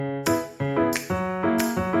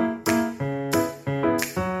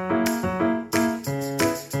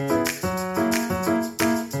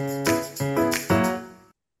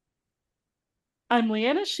I'm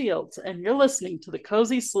Leanna Shields, and you're listening to The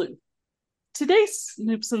Cozy Sleuth. Today's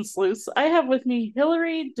Snoops and Sleuths, I have with me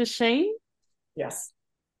Hillary Deshane, Yes.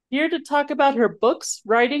 here to talk about her books,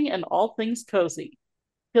 writing, and all things cozy.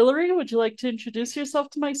 Hillary, would you like to introduce yourself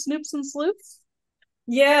to my Snoops and Sleuths?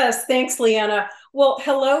 Yes, thanks, Leanna. Well,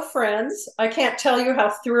 hello, friends. I can't tell you how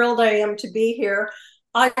thrilled I am to be here.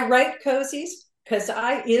 I write cozies because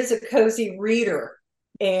I is a cozy reader,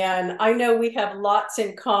 and I know we have lots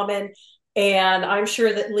in common. And I'm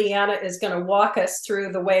sure that Leanna is going to walk us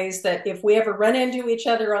through the ways that if we ever run into each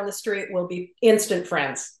other on the street, we'll be instant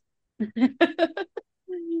friends.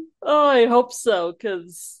 Oh, I hope so,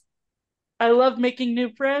 because I love making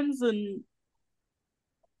new friends, and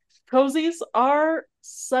cozies are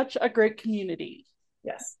such a great community.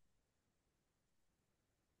 Yes.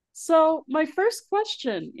 So, my first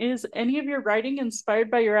question is any of your writing inspired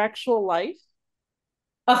by your actual life?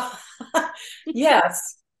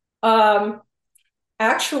 Yes. Um,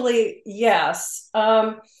 Actually, yes.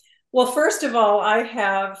 Well, first of all,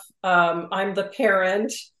 I'm the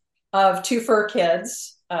parent of two fur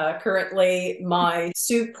kids. Currently, my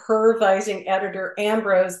supervising editor,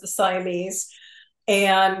 Ambrose, the Siamese,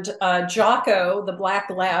 and Jocko, the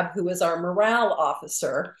black lab, who is our morale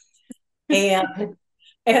officer. And,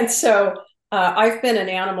 and so I've been an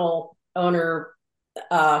animal owner,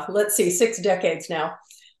 let's see, 6 decades now.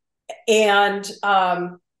 And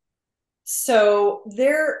so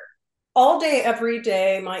they're all day, every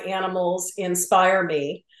day, my animals inspire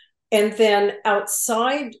me. And then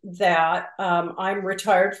outside that, I'm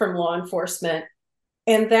retired from law enforcement,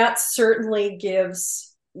 and that certainly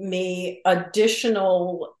gives me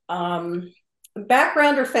additional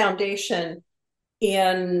background or foundation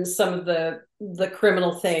in some of the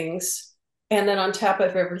criminal things. And then on top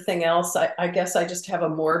of everything else, I guess I just have a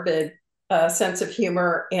morbid sense of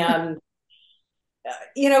humor and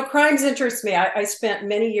crimes interest me. I spent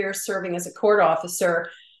many years serving as a court officer.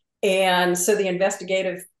 And so the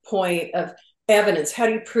investigative point of evidence, how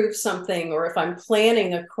do you prove something? Or if I'm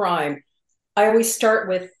planning a crime, I always start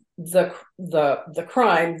with the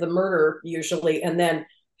crime, the murder usually, and then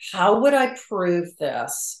how would I prove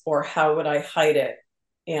this or how would I hide it?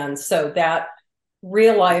 And so that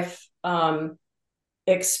real life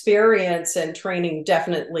experience and training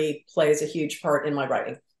definitely plays a huge part in my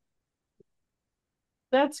writing.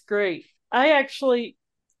 That's great.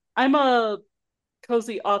 I'm a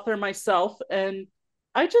cozy author myself, and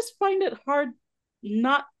I just find it hard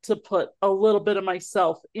not to put a little bit of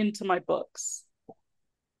myself into my books.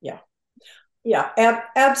 Yeah. Yeah,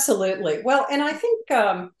 absolutely. Well, and I think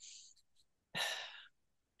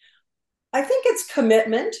it's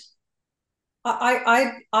commitment.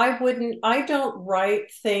 I don't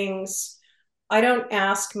write things. I don't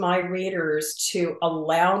ask my readers to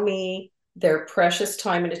allow me their precious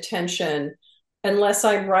time and attention unless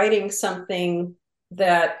I'm writing something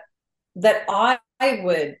that I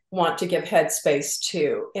would want to give headspace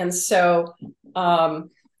to. And so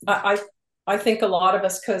I think a lot of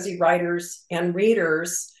us cozy writers and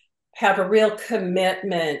readers have a real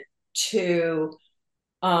commitment to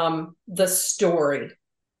the story,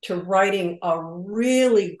 to writing a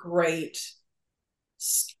really great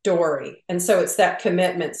story. And so it's that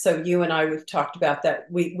commitment. So you and I, we've talked about that.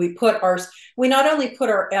 We not only put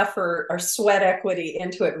our effort, our sweat equity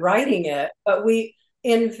into it, writing it, but we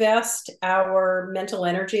invest our mental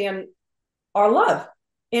energy and our love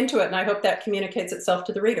into it. And I hope that communicates itself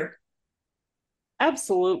to the reader.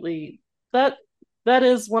 Absolutely. That that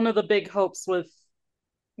is one of the big hopes with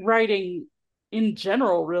writing in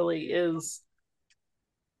general, really, is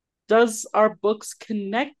does our books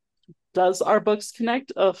connect? Does our books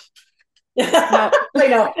connect? Of now I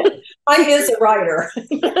know. I is a writer.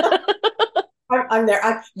 I'm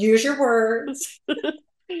there. Use your words.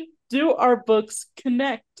 do our books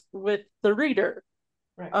connect with the reader?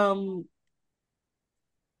 Right. Um,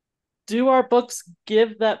 do our books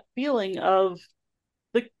give that feeling of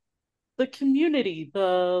the the community,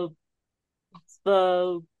 the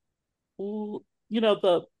the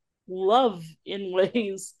love in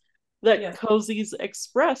ways that Yes. cozies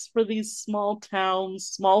express for these small towns,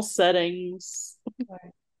 small settings?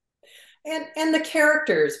 Right. And the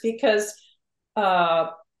characters, because uh,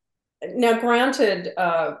 now, granted,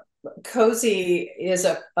 cozy is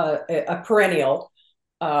a perennial,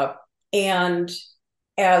 uh, and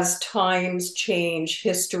as times change,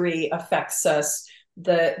 history affects us.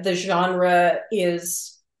 The genre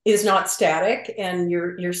is not static, and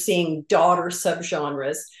you're seeing daughter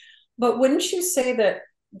subgenres. But wouldn't you say that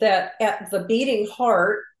at the beating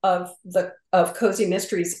heart of cozy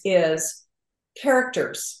mysteries is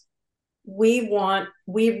characters? We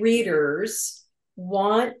readers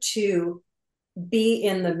want to be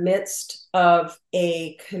in the midst of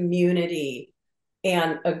a community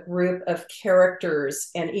and a group of characters.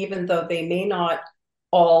 And even though they may not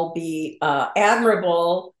all be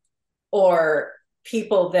admirable or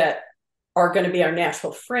people that are going to be our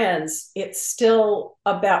natural friends, it's still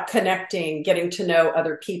about connecting, getting to know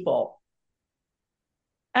other people.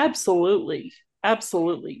 Absolutely.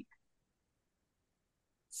 Absolutely.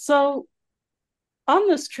 So, on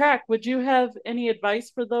this track, would you have any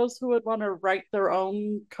advice for those who would want to write their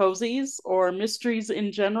own cozies or mysteries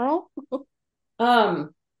in general?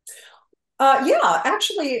 Um, yeah,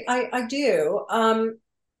 actually, I do. And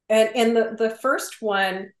the first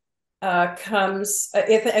one comes,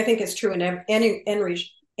 I think it's true in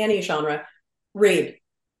any genre. Read,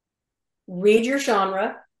 read your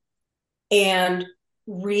genre and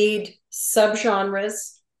read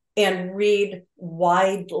subgenres and read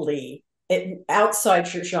widely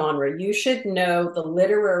outside your genre. You should know the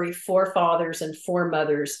literary forefathers and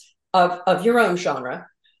foremothers of your own genre,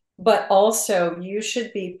 but also you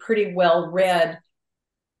should be pretty well read,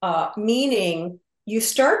 meaning you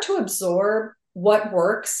start to absorb what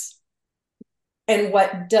works and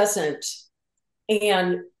what doesn't.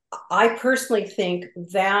 And I personally think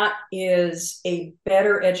that is a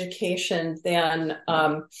better education than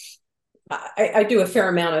I do a fair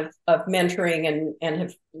amount of mentoring and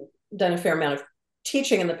have done a fair amount of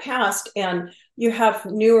teaching in the past. And you have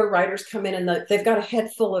newer writers come in and they've got a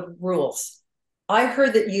head full of rules. I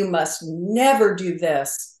heard that you must never do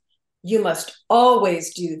this. You must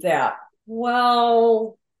always do that.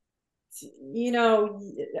 Well, you know,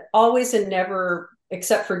 always and never,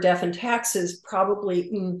 except for death and taxes,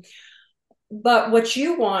 probably. But what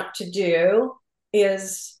you want to do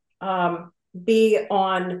is be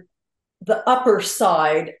on the upper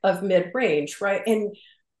side of mid range, right? And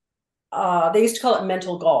they used to call it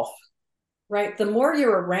mental golf, right? The more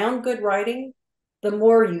you're around good writing, the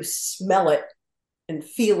more you smell it and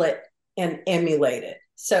feel it and emulate it.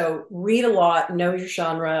 So read a lot, know your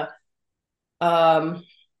genre. Um,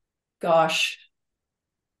 gosh,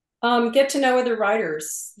 get to know other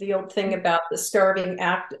writers. The old thing about the starving,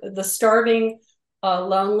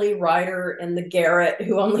 lonely writer in the garret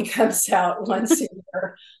who only comes out once a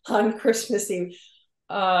year on Christmas Eve.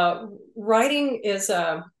 Writing is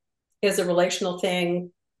a relational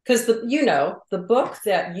thing because the book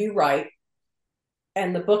that you write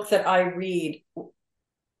and the book that I read,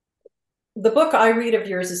 the book I read of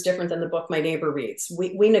yours is different than the book my neighbor reads.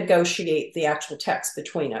 We negotiate the actual text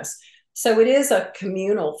between us, so it is a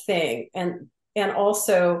communal thing. And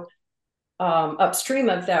also upstream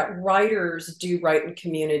of that, writers do write in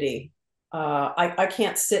community. I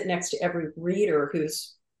can't sit next to every reader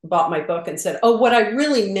who's bought my book and said, "Oh, what I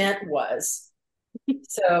really meant was."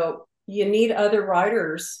 So you need other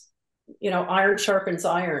writers. Iron sharpens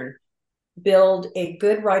iron. Build a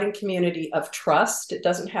good writing community of trust. It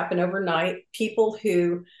doesn't happen overnight. People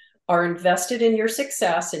who are invested in your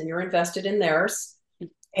success and you're invested in theirs,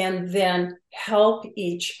 and then help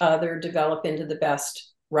each other develop into the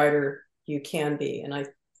best writer you can be. And I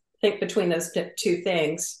think between those two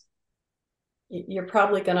things, you're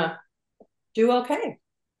probably going to do okay.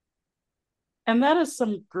 And that is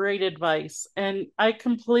some great advice. And I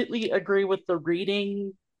completely agree with the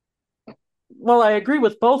reading. Well, I agree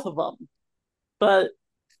with both of them, but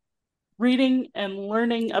reading and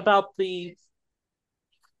learning about the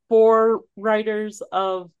four writers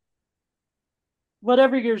of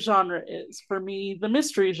whatever your genre is, for me, the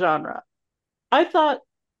mystery genre. I thought,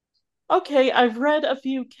 okay, I've read a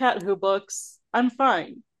few Cat Who books, I'm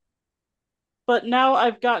fine. But now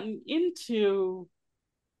I've gotten into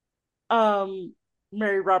um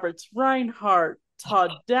Mary Roberts Reinhardt,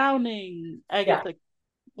 Todd Downing, Yeah. Agatha,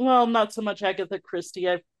 well, not so much Agatha Christie.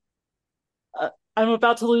 I'm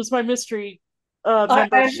about to lose my mystery I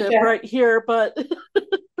membership understand. right here, but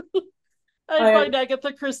I I find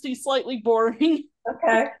Agatha Christie slightly boring.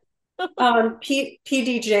 Okay.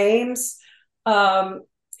 P.D. James. Um,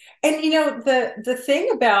 and the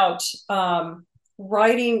thing about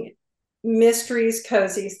writing mysteries,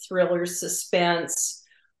 cozy thrillers, suspense,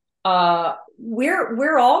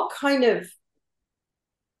 we're all kind of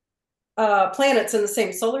planets in the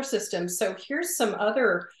same solar system. So here's some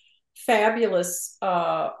other fabulous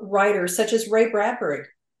writers, such as Ray Bradbury.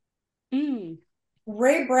 Mm.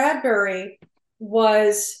 Ray Bradbury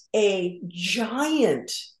was a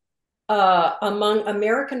giant among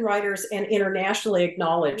American writers and internationally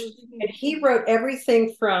acknowledged. And he wrote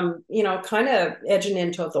everything from, kind of edging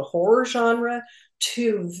into the horror genre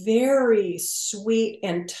to very sweet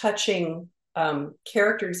and touching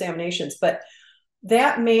character examinations. But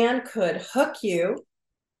that man could hook you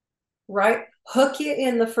right? Hook you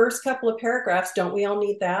in the first couple of paragraphs. Don't we all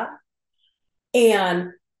need that?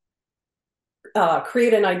 And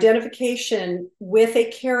create an identification with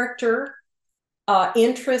a character,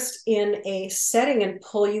 interest in a setting, and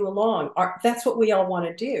pull you along. That's what we all want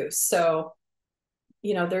to do. So,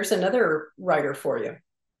 there's another writer for you.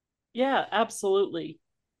 Yeah, absolutely.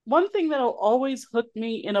 One thing that'll always hook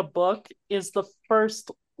me in a book is the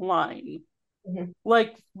first line. Mm-hmm.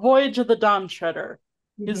 Like Voyage of the Dawn Treader.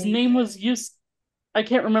 His Mm-hmm. name was I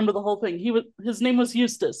can't remember the whole thing. His name was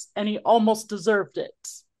Eustace, and he almost deserved it.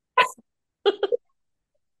 Isn't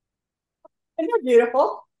that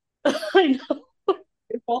beautiful? I know.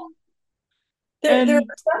 Beautiful. There And are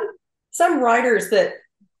some writers that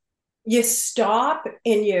you stop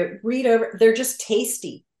and you read over. They're just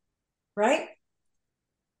tasty, right?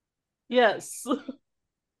 yes,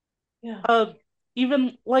 Yeah. uh,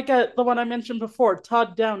 even like the one I mentioned before,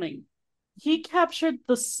 Todd Downing. He captured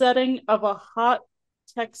the setting of a hot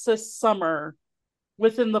Texas summer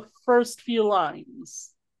within the first few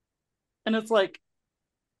lines. And it's like,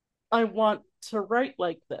 I want to write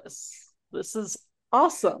like this. This is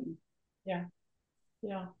awesome. Yeah.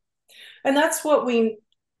 Yeah. And that's what I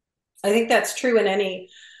think that's true in any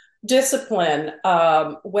discipline,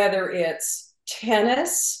 whether it's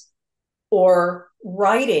tennis or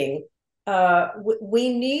writing.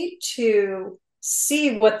 We need to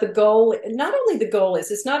see what the goal, not only the goal is,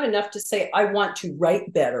 it's not enough to say, I want to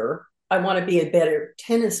write better. I want to be a better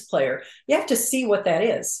tennis player. You have to see what that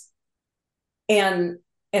is and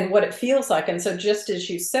what it feels like. And so just as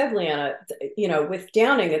you said, Leanna, with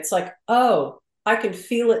Downing, it's like, oh, I can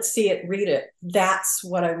feel it, see it, read it. That's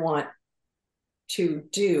what I want to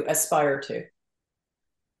do, aspire to.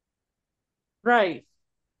 Right.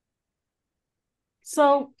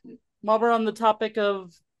 So, while we're on the topic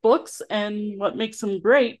of books and what makes them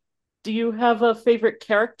great, do you have a favorite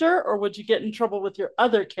character or would you get in trouble with your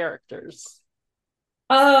other characters?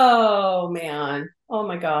 Oh man. Oh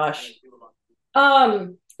my gosh.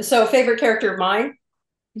 So favorite character of mine?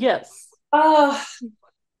 Yes. Oh,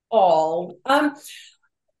 all.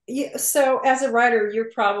 Yeah, so as a writer,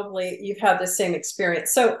 you've had the same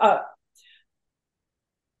experience. So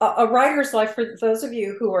a writer's life, for those of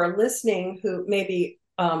you who are listening who maybe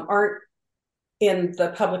aren't in the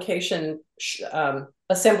publication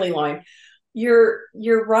assembly line, you're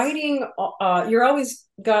writing, you're always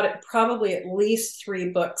got it, probably at least three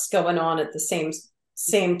books going on at the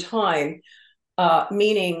same time,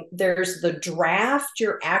 meaning there's the draft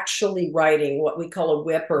you're actually writing, what we call a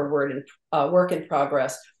WIP, or work in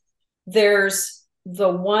progress. There's the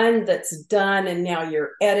one that's done and now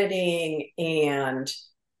you're editing and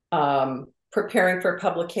preparing for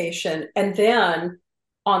publication. And then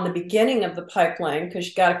on the beginning of the pipeline, because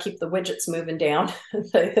you got to keep the widgets moving down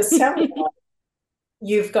the assembly line,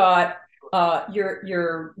 you've got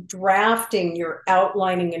you're drafting, you're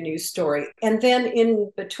outlining a new story. And then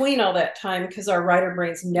in between all that time, because our writer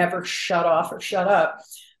brains never shut off or shut up,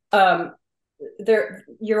 um,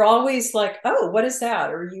 you're always like, oh, what is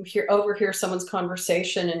that? Or you overhear someone's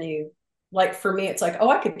conversation and you, like, for me, it's like, oh,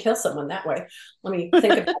 I could kill someone that way. Let me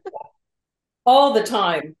think about that all the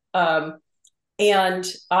time. And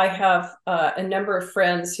I have a number of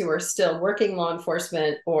friends who are still working law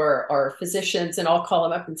enforcement or are physicians, and I'll call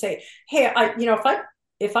them up and say, "Hey,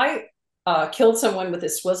 if I killed someone with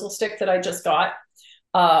this swizzle stick that I just got,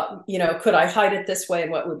 could I hide it this way,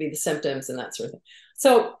 and what would be the symptoms and that sort of thing?"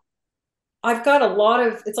 So I've got a lot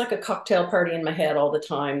of, it's like a cocktail party in my head all the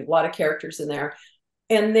time, a lot of characters in there.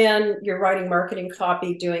 And then you're writing marketing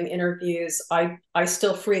copy, doing interviews. I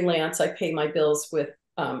still freelance. I pay my bills with,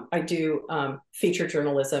 I do feature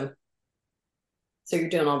journalism. So you're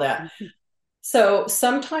doing all that. So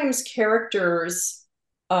sometimes characters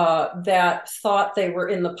that thought they were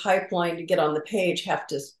in the pipeline to get on the page have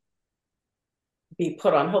to be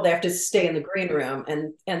put on hold. They have to stay in the green room.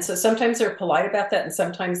 And so sometimes they're polite about that. And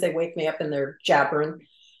sometimes they wake me up and they're jabbering.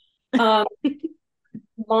 Um,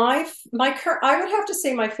 I would have to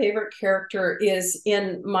say my favorite character is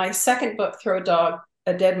in my second book, Throw a Dog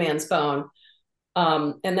a Dead Man's Bone,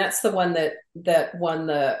 and that's the one that won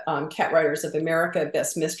the Cat Writers of America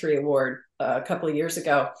Best Mystery Award a couple of years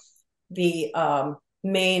ago. The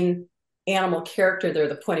main animal character there,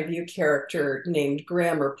 the point of view character named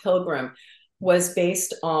Grim or Pilgrim, was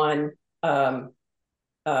based on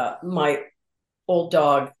my old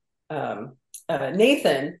dog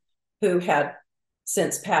Nathan, who had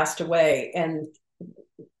since passed away. And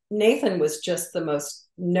Nathan was just the most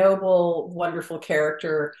noble, wonderful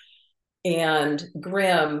character. And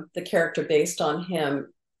Grim, the character based on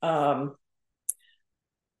him,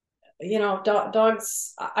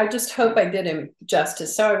 dogs, I just hope I did him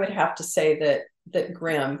justice. So I would have to say that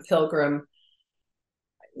Grim, Pilgrim,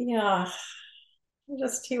 yeah,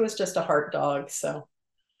 he was just a heart dog. So,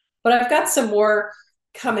 but I've got some more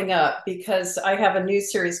coming up because I have a new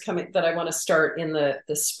series coming that I want to start in the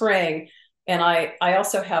spring, and I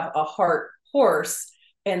also have a heart horse,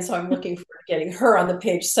 and so I'm looking forward to getting her on the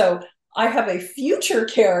page. So I have a future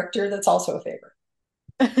character that's also a favorite.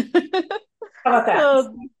 How about that?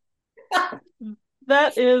 uh,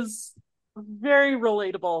 that is very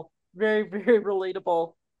relatable. Very, very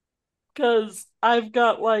relatable. Because I've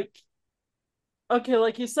got like, okay,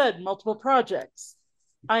 like you said, multiple projects.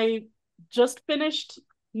 I just finished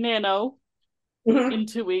Nano Mhm. in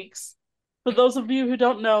 2 weeks. For those of you who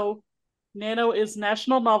don't know, Nano is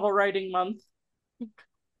National Novel Writing Month.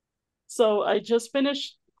 So I just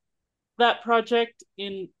finished that project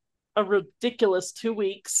in a ridiculous 2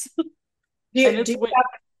 weeks. Do And you, do it's you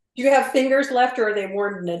do you have fingers left, or are they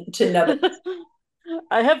worn to nubbin?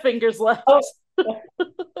 I have fingers Oh, left.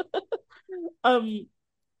 um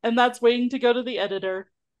and that's waiting to go to the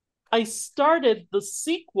editor. I started the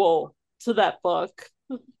sequel to that book,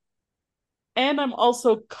 and I'm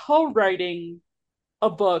also co-writing a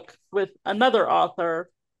book with another author.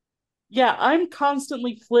 Yeah, I'm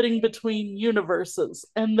constantly flitting between universes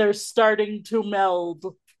and they're starting to meld.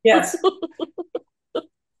 yes,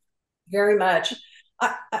 very much.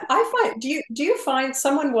 I find, do you find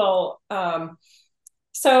someone will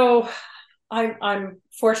so I'm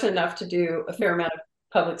fortunate enough to do a fair amount of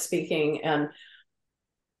public speaking, and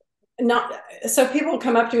not so people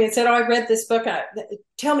come up to me and said, "Oh, I read this book.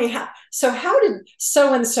 Tell me how did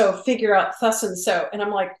so and so figure out thus and so?" And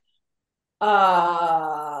I'm like,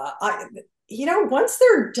 I once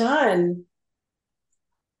they're done,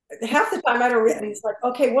 half the time I don't read, and it's like,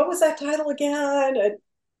 okay, what was that title again?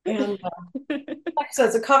 And like I said,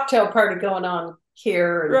 it's a cocktail party going on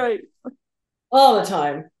here and Right. all the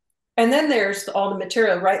time. And then there's all the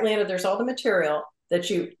material, right, Lana? There's all the material that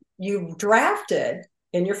you drafted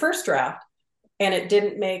in your first draft, and it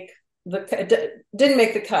didn't make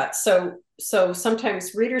the cut. So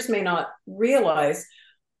sometimes readers may not realize.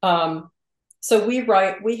 Um, so we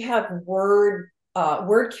have word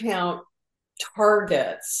count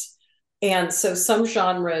targets. And so some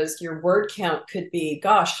genres, your word count could be,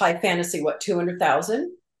 gosh, high fantasy, what,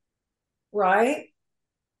 200,000, right?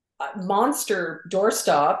 Monster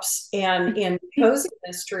doorstops. And in cozy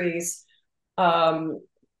mysteries, um,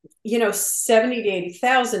 70 to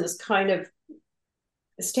 80,000 is kind of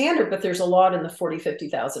standard, but there's a lot in the 40,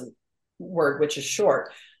 50,000 word, which is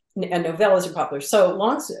short. And novellas are popular. So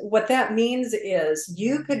what that means is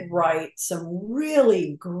you could write some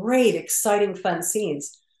really great, exciting, fun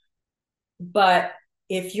scenes. But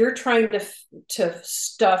if you're trying to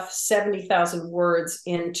stuff 70,000 words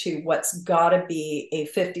into what's got to be a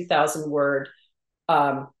 50,000 word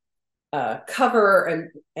um, cover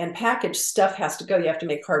and package, stuff has to go. You have to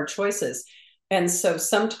make hard choices. And so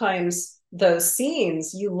sometimes those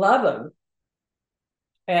scenes, you love them,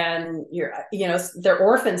 and they're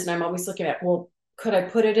orphans. And I'm always looking at, well, could I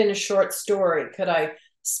put it in a short story? Could I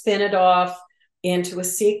spin it off into a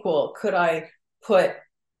sequel? Could I put,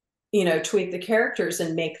 tweak the characters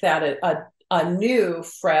and make that a new,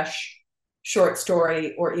 fresh short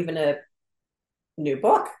story, or even a new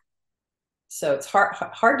book? So it's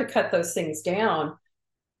hard to cut those things down,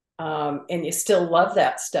 and you still love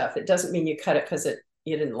that stuff. It doesn't mean you cut it because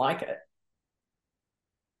you didn't like it.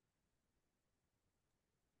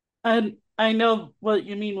 And I know what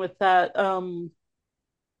you mean with that.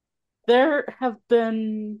 There have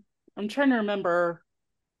been, I'm trying to remember,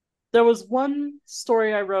 there was one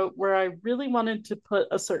story I wrote where I really wanted to put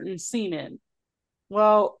a certain scene in.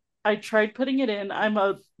 Well, I tried putting it in. I'm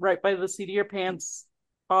a right by the seat of your pants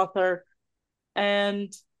author, and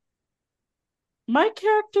my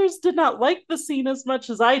characters did not like the scene as much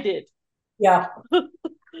as I did. Yeah,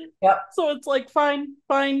 yeah, So it's like, fine,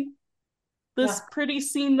 fine. This yeah. pretty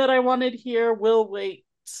scene that I wanted here will wait.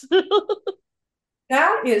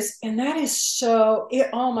 That is so,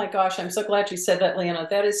 oh my gosh, I'm so glad you said that, Lana.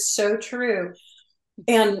 That is so true.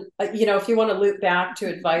 And, if you want to loop back to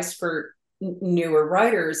advice for newer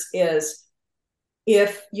writers, is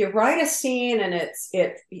if you write a scene and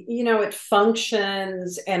it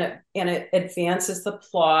functions, and it advances the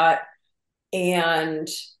plot, and,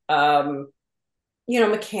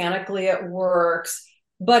 mechanically it works,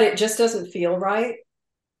 but it just doesn't feel right.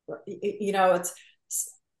 It's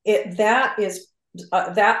that is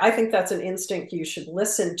that I think that's an instinct you should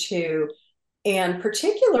listen to. And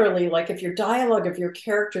particularly, like, if your dialogue of your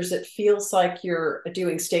characters, it feels like you're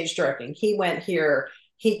doing stage directing. He went here,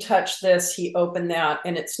 he touched this, he opened that,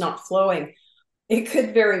 and it's not flowing. It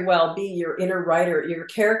could very well be your inner writer, your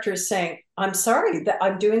character is saying, I'm sorry that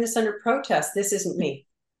I'm doing this under protest. This isn't me.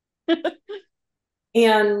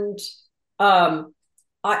 And um,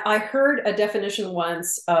 I heard a definition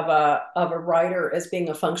once of a writer as being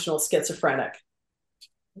a functional schizophrenic.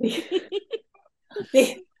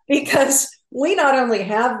 Because we not only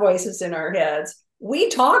have voices in our heads, we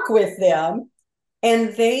talk with them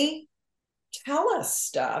and they tell us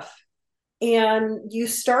stuff. And you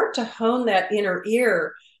start to hone that inner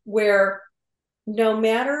ear where no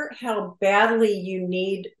matter how badly you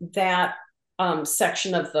need that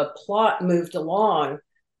section of the plot moved along,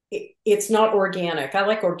 it's not organic. I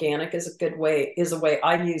like organic as a good way, is a way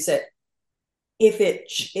I use it. If it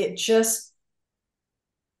just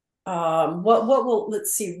what will,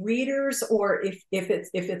 let's see, readers, or if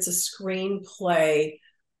it's a screenplay,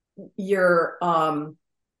 you're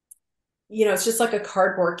it's just like a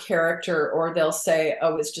cardboard character, or they'll say,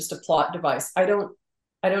 oh, it's just a plot device. I don't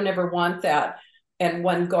ever want that. And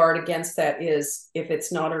one guard against that is if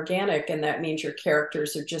it's not organic, and that means your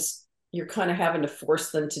characters are just, you're kind of having to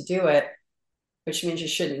force them to do it, which means you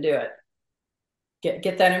shouldn't do it.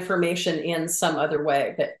 Get that information in some other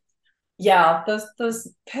way. But yeah, those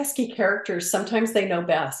pesky characters, sometimes they know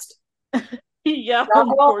best. Yeah, Not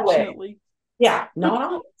always. unfortunately. Yeah, not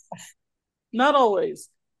always. Not always.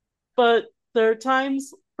 But there are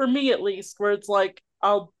times, for me at least, where it's like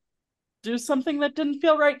I'll do something that didn't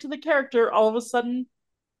feel right to the character. All of a sudden,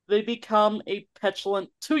 they become a petulant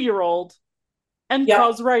 2-year old and Yep,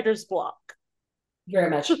 cause writer's block. very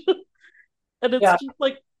much. And it's Yeah. just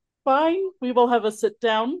like, fine, we will have a sit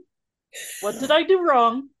down. What did I do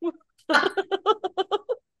wrong?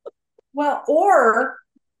 Well, or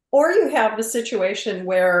you have the situation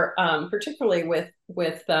where, particularly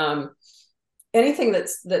with anything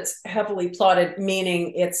that's heavily plotted,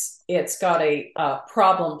 meaning it's got a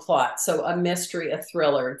problem plot, so a mystery, a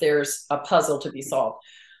thriller. There's a puzzle to be solved.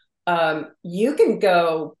 You can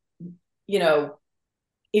go, you know,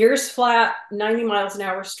 ears flat, 90 miles an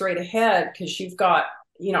hour straight ahead because you've got,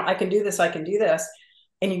 I can do this, I can do this.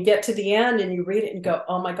 And you get to the end and you read it and go,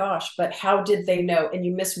 oh my gosh, but how did they know? And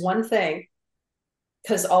you miss one thing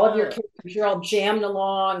because all of your Uh, characters, you're all jammed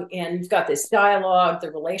along and you've got this dialogue,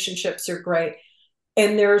 the relationships are great.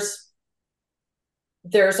 And there's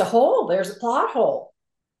a hole, there's a plot hole,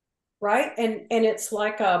 right? And it's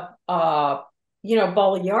like a ball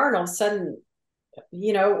of yarn all of a sudden,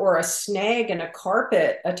 or a snag in a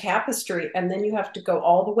carpet, a tapestry, and then you have to go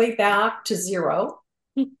all the way back to zero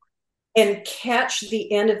and catch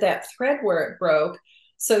the end of that thread where it broke.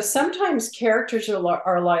 So sometimes characters are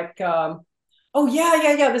like, oh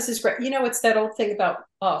yeah, this is great. It's that old thing about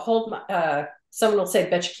hold my. Someone will say,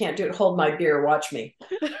 "Bet you can't do it. Hold my beer. Watch me."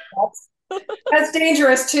 That's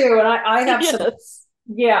dangerous too. And I have some. yes.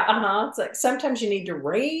 Yeah, It's like sometimes you need to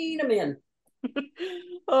rein them in.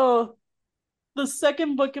 Oh, the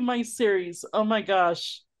second book in my series. Oh my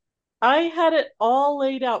gosh. I had it all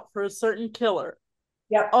laid out for a certain killer.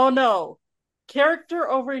 Yep. Oh no. Character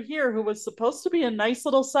over here who was supposed to be a nice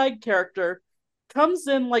little side character comes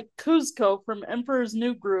in like Kuzco from Emperor's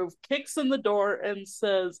New Groove, kicks in the door and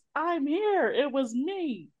says, I'm here. It was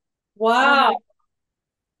me. And I'm Wow. like,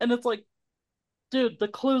 and it's like, dude, the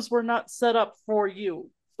clues were not set up for you.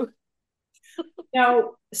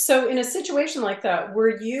 Now, so in a situation like that,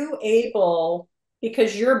 were you able,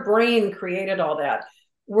 because your brain created all that,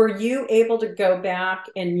 were you able to go back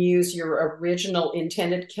and use your original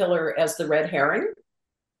intended killer as the red herring?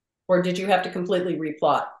 Or did you have to completely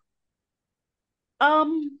replot?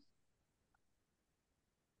 Um,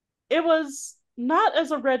 it was not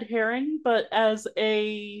as a red herring, but as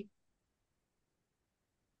a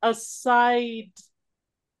side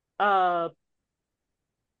uh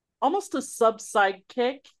almost a sub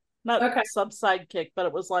sidekick. Not Okay. sub sidekick, but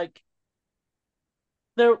it was like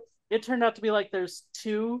there it turned out to be like there's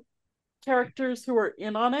two characters who were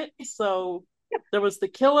in on it. So there was the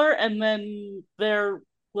killer and then their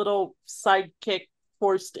little sidekick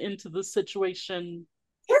forced into the situation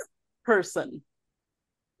person.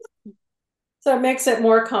 So it makes it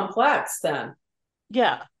more complex then.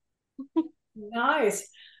 Yeah. Nice.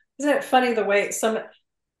 Isn't it funny the way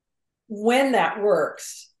when that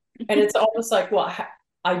works, and it's almost like, well,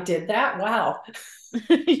 I did that. Wow.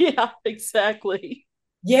 Yeah, exactly.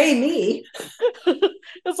 Yay, me.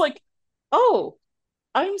 It's like, oh,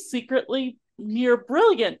 I'm secretly near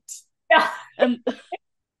brilliant. Yeah. And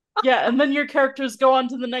yeah, and then your characters go on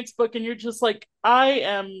to the next book and you're just like, I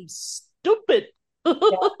am stupid. Yeah.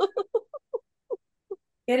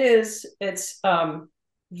 It is. It's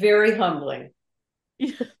very humbling.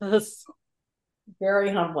 Yes.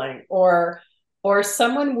 very humbling. Or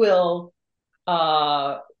someone will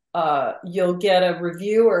uh you'll get a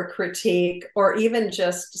review or critique, or even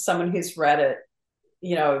just someone who's read it,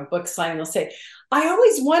 book signing, they'll say, I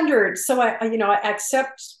always wondered, so I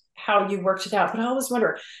accept how you worked it out, but I always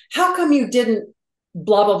wonder, how come you didn't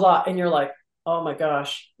blah blah blah? And you're like, oh my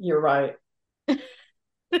gosh, you're right.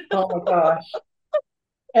 Oh my gosh.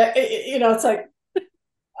 It's like,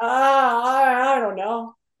 I don't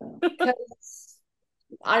know. Because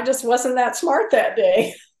I just wasn't that smart that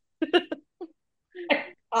day.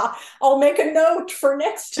 I'll make a note for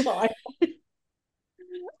next time.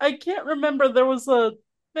 I can't remember. There was a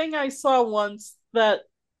thing I saw once that,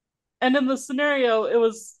 and in the scenario, it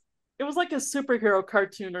was like a superhero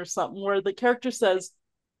cartoon or something where the character says,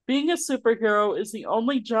 "Being a superhero is the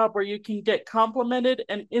only job where you can get complimented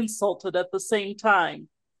and insulted at the same time."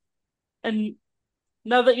 And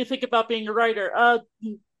now that you think about being a writer,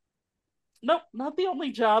 nope, not the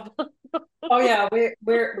only job. Oh yeah,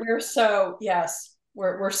 we're so, yes,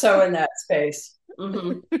 we're so in that space.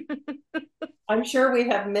 Mm-hmm. I'm sure we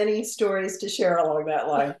have many stories to share along that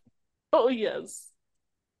line. Oh yes.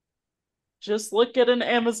 Just look at an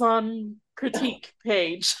Amazon critique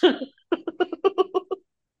page.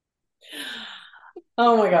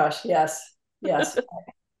 Oh my gosh, yes, yes.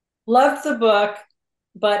 Loved the book,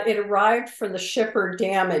 but it arrived from the shipper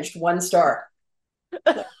damaged, 1 star.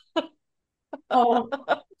 Like, oh,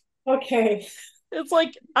 okay. It's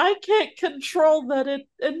like I can't control that it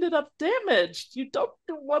ended up damaged. You don't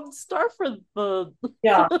do 1 star for the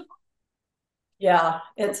Yeah, yeah.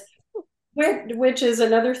 It's which is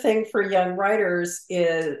another thing for young writers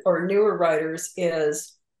is, or newer writers,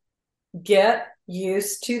 is get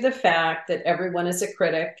used to the fact that everyone is a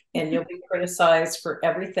critic and you'll be criticized for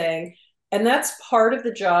everything. And that's part of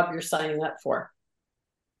the job you're signing up for.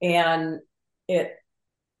 And it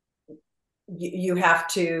you have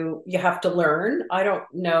to learn. I don't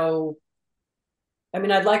know. I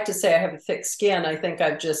mean, I'd like to say I have a thick skin. I think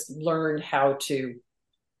I've just learned how to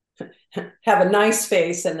have a nice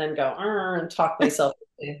face and then go and talk myself.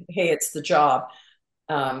 Hey, it's the job.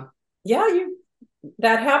 Yeah,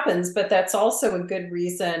 that happens, but that's also a good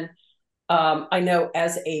reason. I know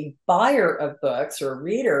as a buyer of books or a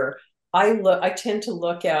reader, I tend to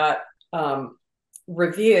look at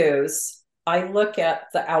reviews. I look at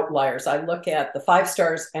the outliers. I look at the 5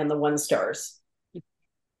 stars and the 1 stars,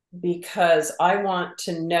 because I want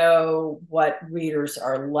to know what readers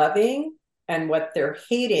are loving and what they're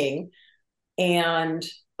hating. And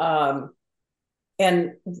um,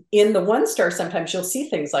 and in the 1 star, sometimes you'll see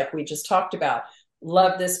things like we just talked about.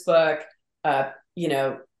 Love this book. Uh, you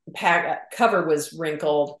know, cover was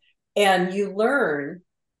wrinkled, and you learn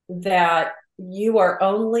that you are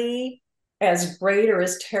only as great or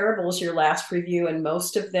as terrible as your last review, and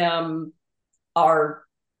most of them are,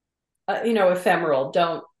 ephemeral.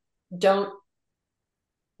 Don't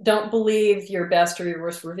don't believe your best or your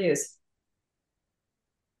worst reviews.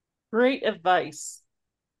 great advice.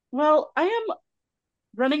 Well, I am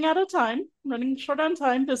running out of time, running short on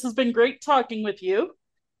time. This has been great talking with you.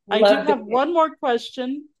 I do Love have it. one more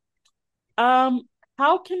question. Um,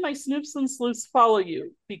 how can my Snoops and Sleuths follow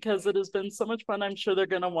you? Because it has been so much fun. I'm sure they're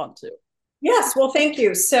going to want to. Yes, well, thank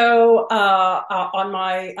you. So on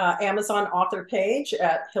my Amazon author page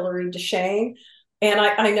at Hilary DeShane, and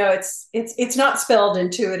I know it's not spelled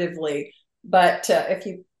intuitively, but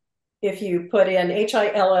if you put in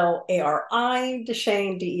Hillary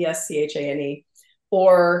DeShane, DeSchane,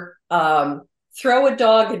 or throw a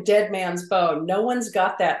dog a dead man's bone, no one's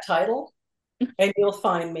got that title, and you'll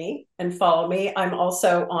find me and follow me. I'm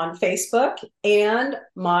also on Facebook and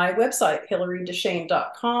my website,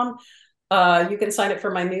 hillarydeshane.com. You can sign up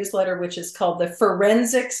for my newsletter, which is called the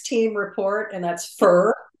Forensics Team Report, and that's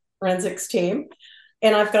Forensics Team.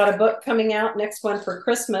 And I've got a book coming out, next one for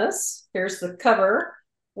Christmas. Here's the cover,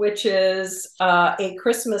 which is a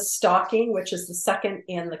Christmas stocking, which is the second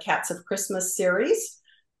in the Cats of Christmas series,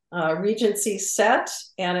 Regency set.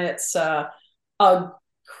 And it's a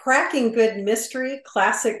cracking good mystery,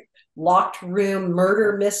 classic locked room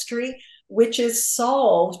murder mystery, which is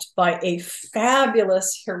solved by a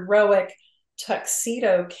fabulous, heroic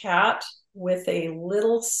tuxedo cat with a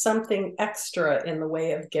little something extra in the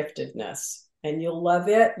way of giftedness. And you'll love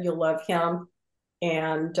it. You'll love him.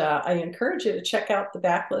 And I encourage you to check out the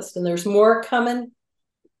backlist. And there's more coming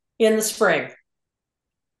in the spring.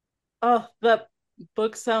 Oh, that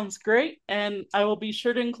book sounds great. And I will be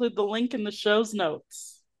sure to include the link in the show's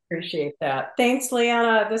notes. Appreciate that. Thanks,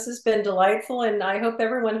 Leanna. This has been delightful. And I hope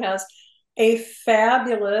everyone has a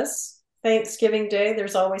fabulous Thanksgiving Day.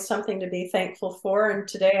 There's always something to be thankful for. And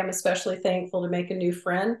today I'm especially thankful to make a new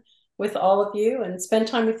friend with all of you and spend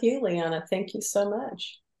time with you, Leanna. Thank you so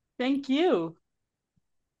much. Thank you.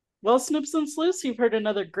 Well, Snoops and Sleuths, you've heard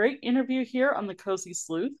another great interview here on the Cozy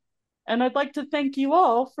Sleuth, and I'd like to thank you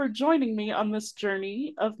all for joining me on this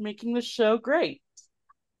journey of making the show great.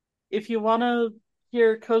 If you want to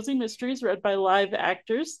hear cozy mysteries read by live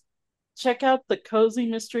actors, check out the Cozy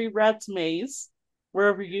Mystery Rat's Maze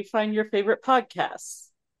wherever you find your favorite podcasts.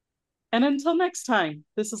 And until next time,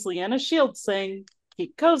 this is Leanna Shields saying,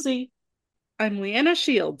 keep cozy. I'm Leanna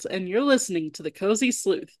Shields, and you're listening to the Cozy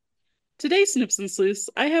Sleuth. Today, Snoops and Sleuths,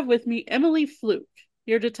 I have with me Emily Fluke,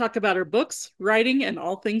 here to talk about her books, writing, and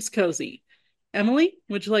all things cozy. Emily,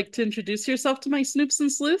 would you like to introduce yourself to my Snoops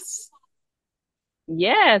and Sleuths?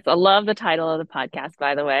 Yes, I love the title of the podcast,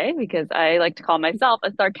 by the way, because I like to call myself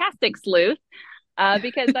a sarcastic sleuth,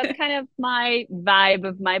 because that's kind of my vibe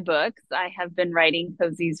of my books. I have been writing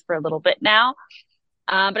cozies for a little bit now,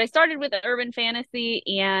 but I started with urban fantasy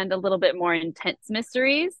and a little bit more intense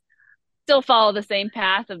mysteries. Still follow the same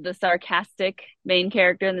path of the sarcastic main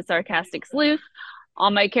character and the sarcastic sleuth.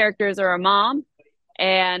 All my characters are a mom,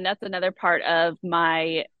 and that's another part of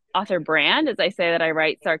my author brand, as I say that I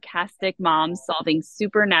write sarcastic moms solving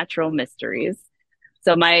supernatural mysteries.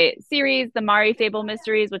 So my series, the Mari Fable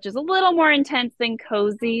Mysteries, which is a little more intense than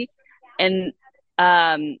cozy, and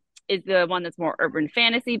is the one that's more urban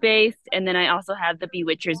fantasy based. And then I also have the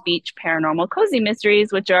Bewitcher's Beach Paranormal Cozy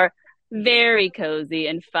Mysteries, which are very cozy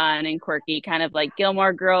and fun and quirky, kind of like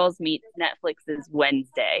Gilmore Girls meets Netflix's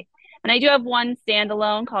Wednesday. And I do have one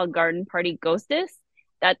standalone called Garden Party Ghostess.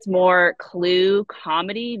 That's more clue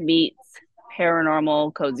comedy meets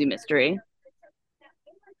paranormal cozy mystery.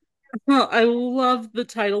 Well, I love the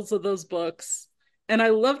titles of those books. And I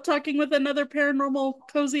love talking with another paranormal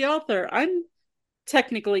cozy author. I'm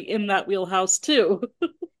technically in that wheelhouse too.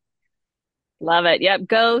 Love it. Yep.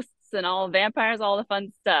 Ghosts and all vampires, all the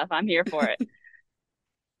fun stuff. I'm here for it.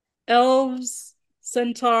 Elves,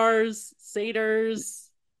 centaurs, satyrs,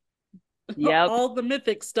 Yep. all the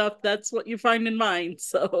mythic stuff. That's what you find in mine.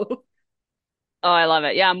 So, Oh, I love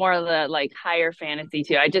it. Yeah, more of the like higher fantasy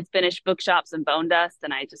too. I just finished Bookshops and Bone Dust,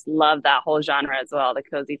 and I just love that whole genre as well, the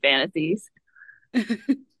cozy fantasies. isn't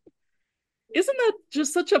that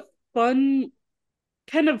just such a fun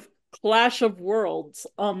kind of clash of worlds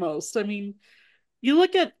almost? I mean, you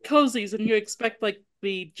look at cozies and you expect like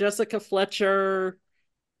the Jessica Fletcher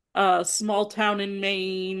small town in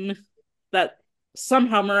Maine that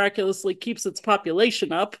somehow miraculously keeps its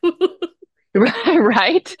population up.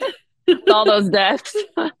 Right? All those deaths.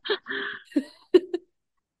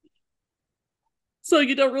 So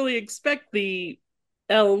you don't really expect the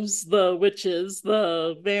elves, the witches,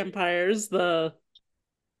 the vampires, the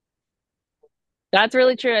That's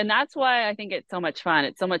really true. And that's why I think it's so much fun.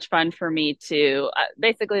 It's so much fun for me to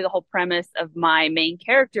basically the whole premise of my main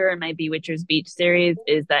character in my Bewitcher's Beach series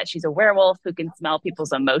is that she's a werewolf who can smell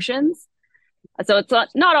people's emotions. So it's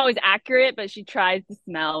not always accurate, but she tries to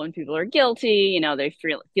smell when people are guilty, they're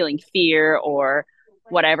feeling fear or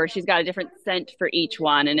whatever. She's got a different scent for each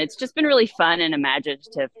one. And it's just been really fun and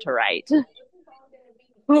imaginative to write.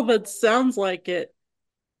 well, that sounds like it.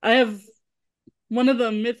 I have one of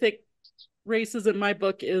the mythic races in my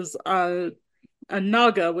book is a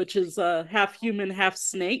naga, which is a half human, half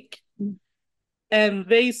snake, and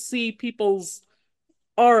they see people's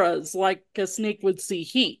auras like a snake would see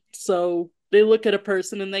heat. So they look at a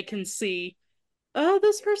person and they can see, oh,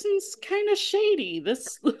 this person's kind of shady.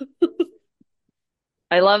 This,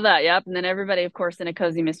 I love that. Yep. And then everybody, of course, in a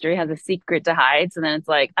cozy mystery has a secret to hide. So then it's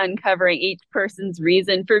like uncovering each person's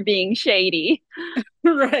reason for being shady.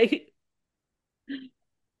 right?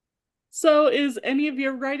 So, is any of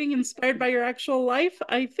your writing inspired by your actual life?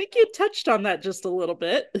 I think you touched on that just a little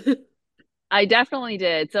bit. I definitely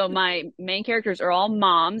did. So my main characters are all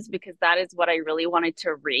moms because that is what I really wanted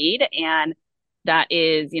to read. And that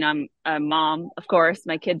is, I'm a mom, of course.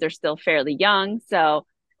 My kids are still fairly young. So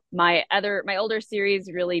my older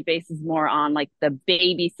series really bases more on like the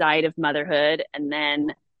baby side of motherhood. And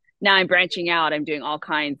then now I'm branching out. I'm doing all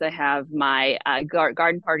kinds. I have my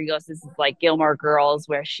garden party ghost. This is like Gilmore Girls,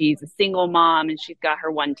 where she's a single mom and she's got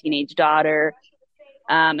her one teenage daughter.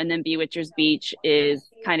 And then Bewitcher's Beach is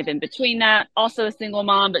kind of in between that. Also a single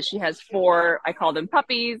mom, but she has four, I call them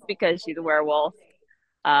puppies because she's a werewolf.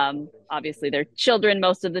 Obviously, they're children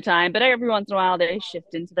most of the time, but every once in a while they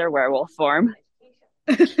shift into their werewolf form.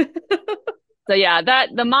 So yeah, that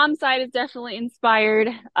the mom side is definitely inspired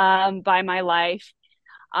by my life.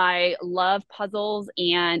 I love puzzles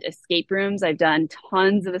and escape rooms. I've done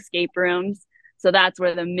tons of escape rooms. So that's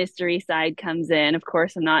where the mystery side comes in. Of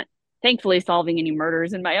course, I'm not thankfully solving any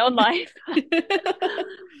murders in my own life.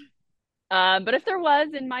 But if there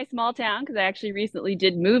was in my small town, because I actually recently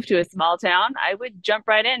did move to a small town, I would jump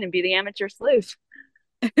right in and be the amateur sleuth.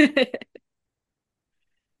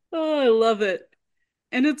 Oh, I love it.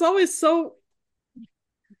 And it's always so,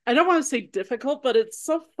 I don't want to say difficult, but it's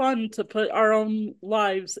so fun to put our own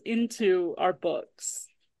lives into our books.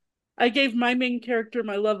 I gave my main character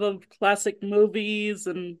my love of classic movies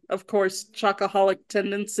and, of course, chocoholic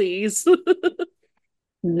tendencies.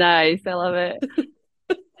 Nice. I love it.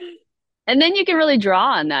 And then you can really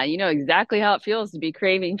draw on that. You know exactly how it feels to be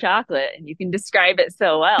craving chocolate, and you can describe it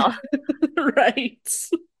so well. Right.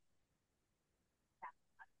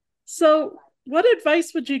 So, what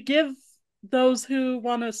advice would you give those who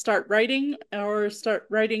want to start writing or start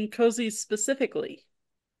writing cozies specifically?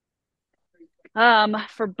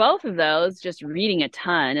 For both of those, just reading a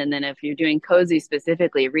ton. And then if you're doing cozy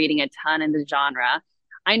specifically, reading a ton in the genre.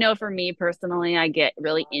 I know for me personally, I get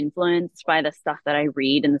really influenced by the stuff that I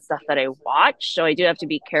read and the stuff that I watch. So I do have to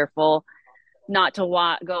be careful not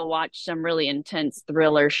to go watch some really intense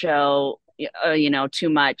thriller show, too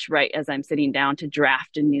much right as I'm sitting down to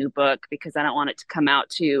draft a new book because I don't want it to come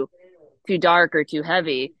out too dark or too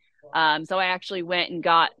heavy. So I actually went and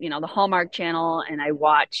got, the Hallmark Channel and I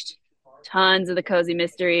watched tons of the cozy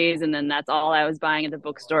mysteries. And then that's all I was buying at the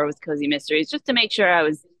bookstore was cozy mysteries just to make sure I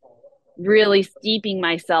was really steeping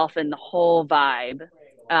myself in the whole vibe.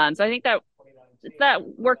 So I think that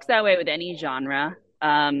works that way with any genre.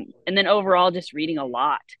 And then overall, just reading a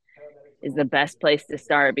lot is the best place to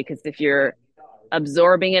start because if you're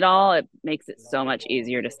absorbing it all, it makes it so much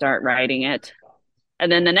easier to start writing it.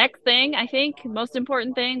 And then the next thing, I think, most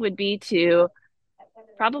important thing would be to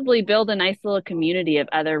probably build a nice little community of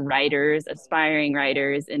other writers, aspiring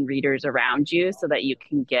writers, and readers around you so that you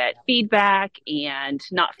can get feedback and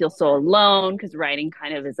not feel so alone because writing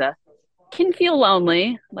kind of can feel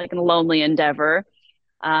lonely, like a lonely endeavor.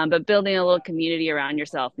 But building a little community around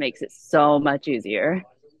yourself makes it so much easier.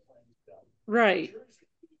 Right.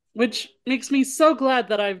 Which makes me so glad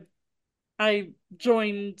that I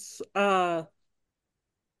joined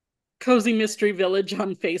Cozy Mystery Village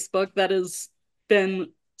on Facebook. That has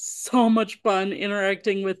been so much fun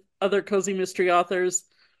interacting with other cozy mystery authors.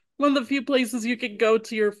 One of the few places you can go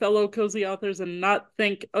to your fellow cozy authors and not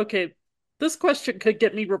think, okay, this question could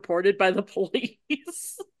get me reported by the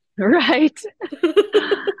police. Right.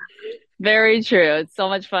 Very true. It's so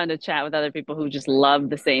much fun to chat with other people who just love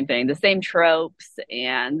the same thing, the same tropes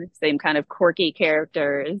and same kind of quirky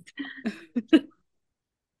characters.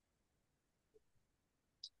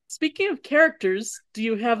 Speaking of characters, do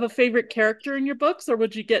you have a favorite character in your books or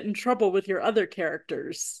would you get in trouble with your other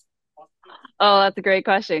characters? Oh, that's a great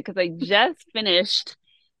question because I just finished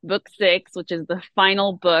book 6, which is the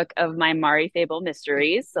final book of my Mari Fable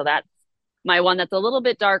mysteries. So that's my one that's a little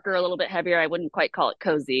bit darker, a little bit heavier. I wouldn't quite call it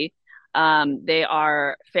cozy. They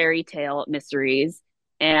are fairy tale mysteries.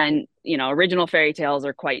 And, original fairy tales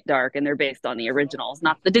are quite dark and they're based on the originals,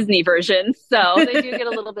 not the Disney versions. So they do get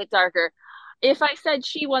a little bit darker. If I said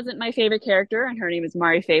she wasn't my favorite character and her name is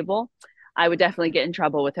Mari Fable, I would definitely get in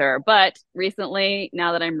trouble with her. But recently,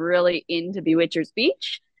 now that I'm really into Bewitcher's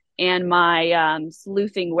Beach and my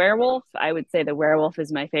sleuthing werewolf, I would say the werewolf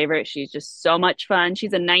is my favorite. She's just so much fun.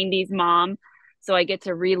 She's a 90s mom. So I get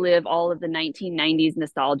to relive all of the 1990s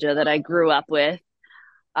nostalgia that I grew up with.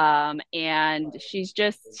 And she's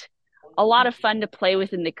just a lot of fun to play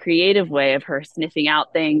with in the creative way of her sniffing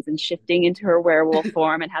out things and shifting into her werewolf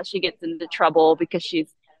form and how she gets into trouble because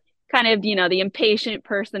she's kind of, the impatient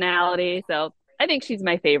personality. So I think she's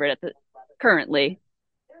my favorite currently.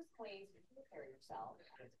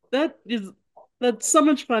 That is that's so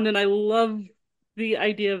much fun and I love the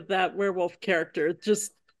idea of that werewolf character. It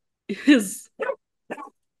just is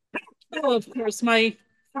oh, of course my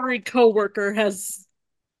furry coworker has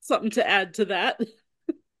something to add to that.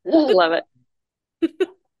 Love it.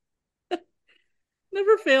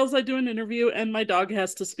 Never fails. I do an interview and my dog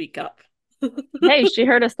has to speak up. Hey, she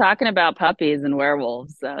heard us talking about puppies and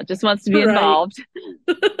werewolves, so just wants to be Right. involved.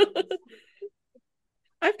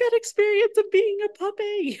 I've got experience of being a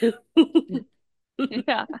puppy.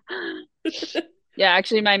 Yeah. Yeah,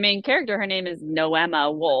 actually my main character, her name is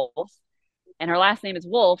Noema Wolf, and her last name is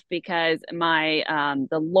Wolf because my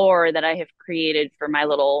the lore that I have created for my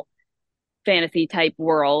little fantasy type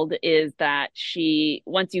world is that she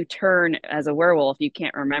once you turn as a werewolf, you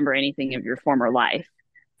can't remember anything of your former life.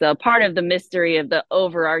 So part of the mystery of the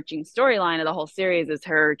overarching storyline of the whole series is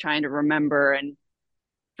her trying to remember and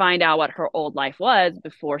find out what her old life was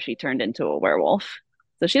before she turned into a werewolf.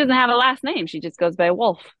 So she doesn't have a last name. She just goes by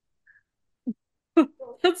Wolf.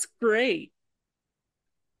 That's great.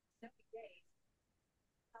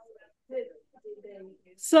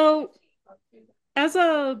 So, As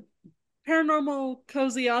a paranormal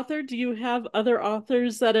cozy author, do you have other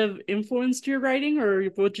authors that have influenced your writing, or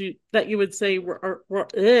would you that you would say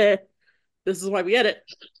this is why we edit,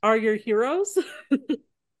 are your heroes?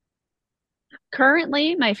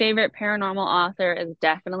 Currently, my favorite paranormal author is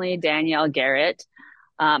definitely Danielle Garrett.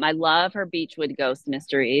 I love her Beechwood Ghost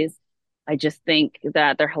mysteries. I just think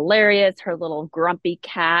that they're hilarious. Her little grumpy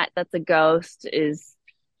cat that's a ghost is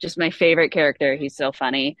just my favorite character. He's so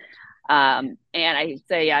funny. And I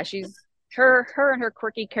say, yeah, she's her and her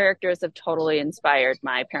quirky characters have totally inspired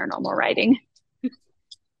my paranormal writing.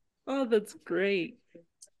 Oh, that's great.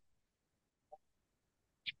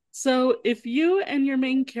 So, if you and your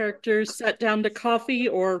main character sat down to coffee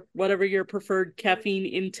or whatever your preferred caffeine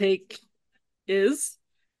intake is,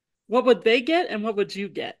 what would they get and what would you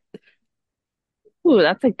get? Ooh,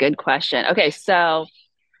 that's a good question. Okay, so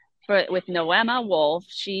with Noema Wolf,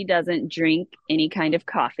 she doesn't drink any kind of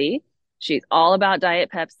coffee. She's all about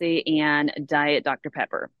Diet Pepsi and Diet Dr.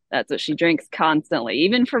 Pepper. That's what she drinks constantly,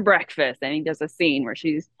 even for breakfast. I think there's a scene where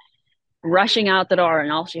she's rushing out the door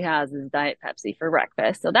and all she has is Diet Pepsi for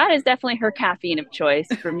breakfast. So that is definitely her caffeine of choice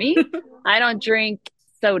for me. I don't drink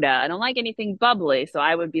soda. I don't like anything bubbly, so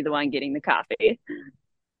I would be the one getting the coffee.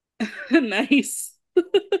 Nice.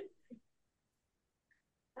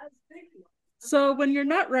 So, when you're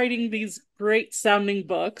not writing these great sounding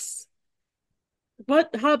books,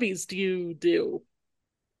 what hobbies do you do?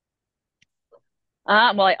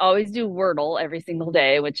 Well, I always do Wordle every single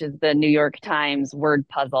day, which is the New York Times word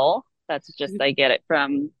puzzle. That's just, I get it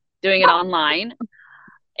from doing it online.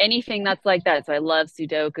 Anything that's like that. So I love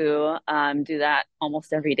Sudoku. Do that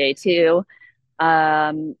almost every day too.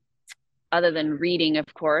 Um, Other than reading,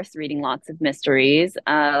 of course, reading lots of mysteries.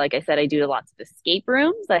 Like I said, I do lots of escape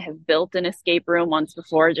rooms. I have built an escape room once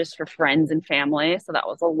before just for friends and family. So that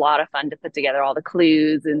was a lot of fun to put together all the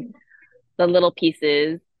clues and the little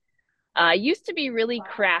pieces. I used to be really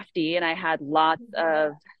crafty and I had lots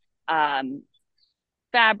of um,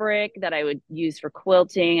 fabric that I would use for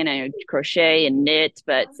quilting and I would crochet and knit.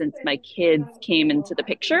 But since my kids came into the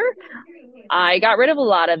picture, I got rid of a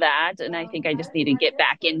lot of that. And I think I just need to get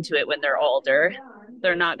back into it when they're older.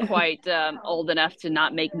 They're not quite old enough to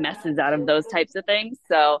not make messes out of those types of things.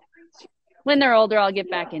 So when they're older, I'll get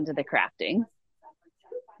back into the crafting.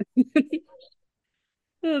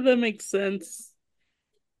 Oh, that makes sense.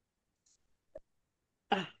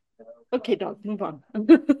 Ah, okay, dog, move on.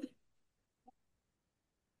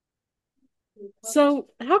 So,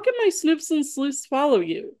 how can my snoops and sleuths follow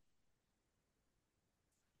you?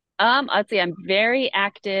 I'd say I'm very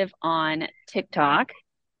active on TikTok.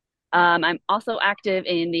 I'm also active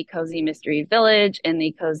in the Cozy Mystery Village and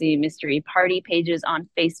the Cozy Mystery Party pages on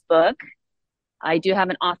Facebook. I do have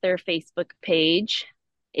an author Facebook page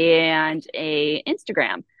and a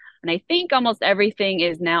Instagram. And I think almost everything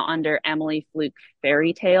is now under Emily Fluke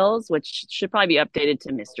Fairy Tales, which should probably be updated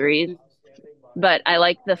to mysteries. But I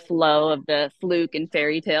like the flow of the Fluke and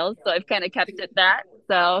fairy tales, so I've kind of kept it that.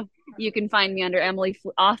 So you can find me under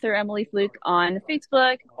author Emily Fluke on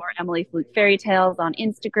Facebook or Emily Fluke Fairy Tales on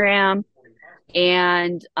Instagram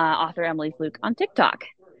and author Emily Fluke on TikTok.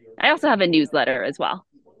 I also have a newsletter as well.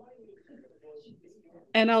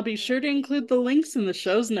 And I'll be sure to include the links in the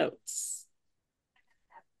show's notes.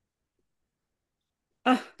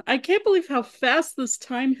 I can't believe how fast this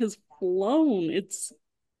time has flown. It's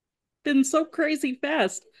been so crazy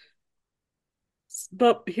fast.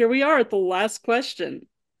 But here we are at the last question.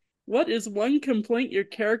 What is one complaint your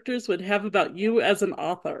characters would have about you as an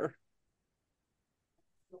author?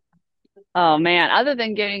 Oh man, other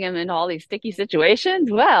than getting them into all these sticky situations,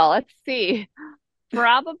 well, let's see.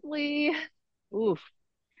 Probably, oof,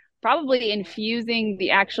 probably infusing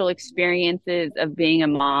the actual experiences of being a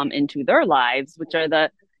mom into their lives, which are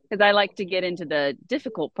because I like to get into the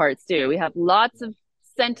difficult parts too. We have lots of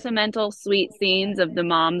sentimental, sweet scenes of the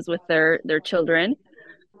moms with their children,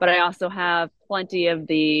 but I also have plenty of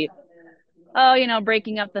the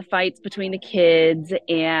breaking up the fights between the kids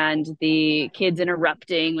and the kids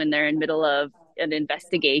interrupting when they're in middle of an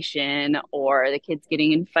investigation or the kids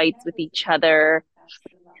getting in fights with each other.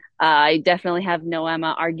 I definitely have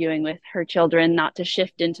Noema arguing with her children not to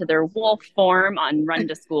shift into their wolf form on run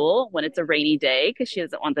to school when it's a rainy day because she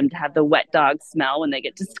doesn't want them to have the wet dog smell when they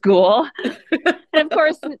get to school. And of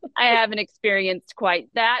course, I haven't experienced quite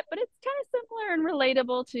that, but it's kind of similar and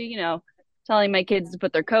relatable to, telling my kids to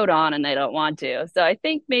put their coat on and they don't want to. So I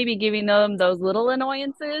think maybe giving them those little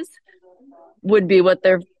annoyances would be what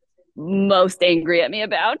they're most angry at me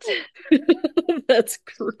about. That's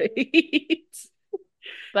great.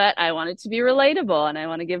 But I want it to be relatable and I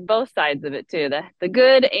want to give both sides of it too, the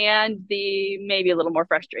good and the maybe a little more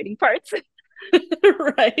frustrating parts.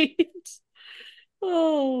 Right?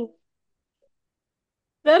 Oh,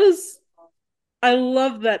 that is, I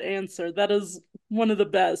love that answer. That is one of the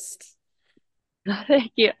best.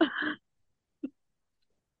 Thank you.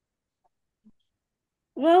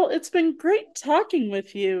 Well, it's been great talking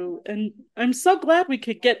with you, and I'm so glad we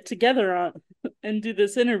could get together on and do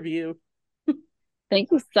this interview.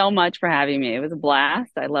 Thank you so much for having me. It was a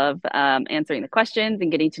blast. I love answering the questions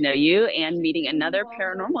and getting to know you and meeting another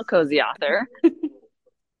paranormal cozy author.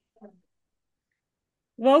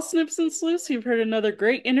 Well, Snips and Sleuths, you've heard another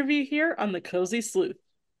great interview here on the Cozy Sleuth.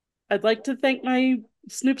 I'd like to thank my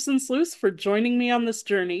Snoops and Sleuths for joining me on this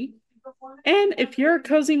journey. And if you're a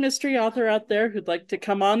cozy mystery author out there who'd like to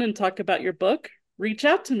come on and talk about your book, reach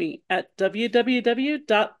out to me at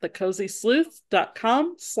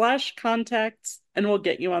www.thecozysleuth.com/contacts and we'll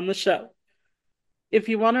get you on the show. If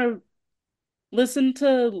you want to listen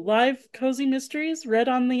to live cozy mysteries read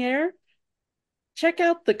on the air, check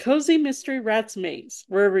out the Cozy Mystery Rats Maze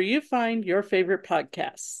wherever you find your favorite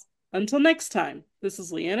podcasts. Until next time, this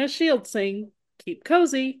is Leanna Shields saying, keep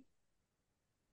cozy.